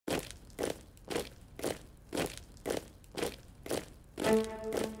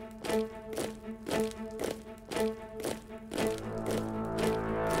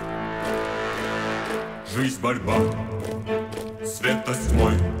Жизнь, борьба, света с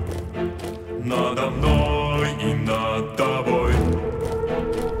тьмой, надо мной и над тобой.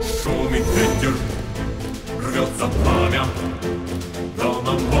 Шумит ветер, рвется пламя, дал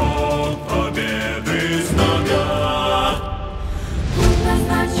нам Бог победы знамя. Путь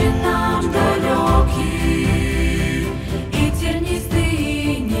назначен нам далекий, и тернистый,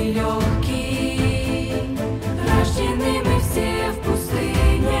 и нелегкий. Рождены мы все в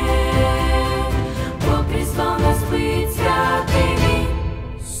пустыне, Бог призвал нас быть святыми.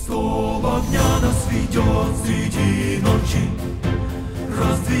 Столб огня нас ведет среди ночи,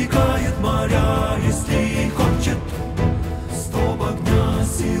 раздвигает моря, если хочет. Столб огня,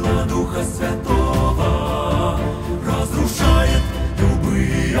 сила Духа Святого, разрушает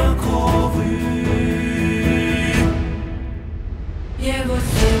любые оковы. Его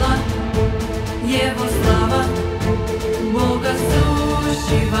сила, Его слава, Бога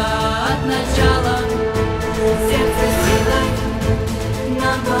Сущего от начала. Сердце силой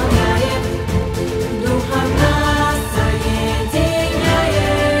наполняет, Духом нас соединяет.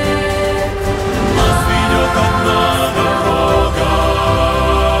 Нас ведет одна дорога,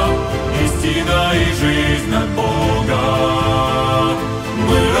 истина и жизнь от Бога.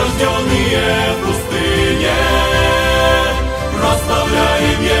 Мы рожденные в пустыне,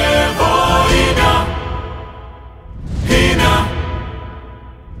 прославляем Его имя. Имя.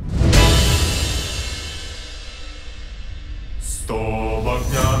 Столб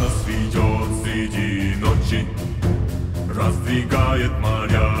огня нас ведет среди ночи, раздвигает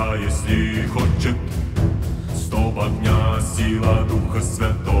моря, если хочет. Столб огня, сила Духа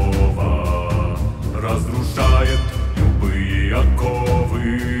Святого, разрушает любые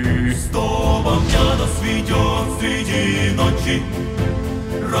оковы. Столб огня нас ведет среди ночи,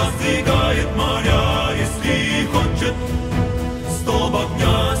 раздвигает моря, если хочет. Столб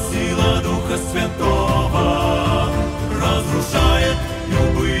огня, сила Духа Святого, разрушает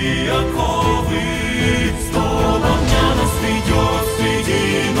любые оковы. Столб огня нас ведет среди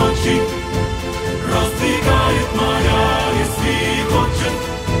ночи, раздвигает моря, если хочет.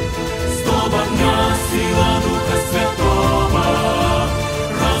 Столб огня, сила Духа Святого,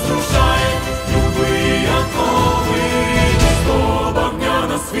 разрушает любые оковы. Столб огня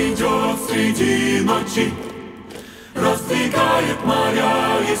нас ведет среди ночи, раздвигает моря,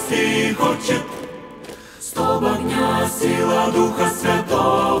 если хочет. Столб огня, сила Духа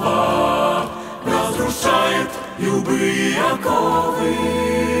Святого, разрушает любые оковы.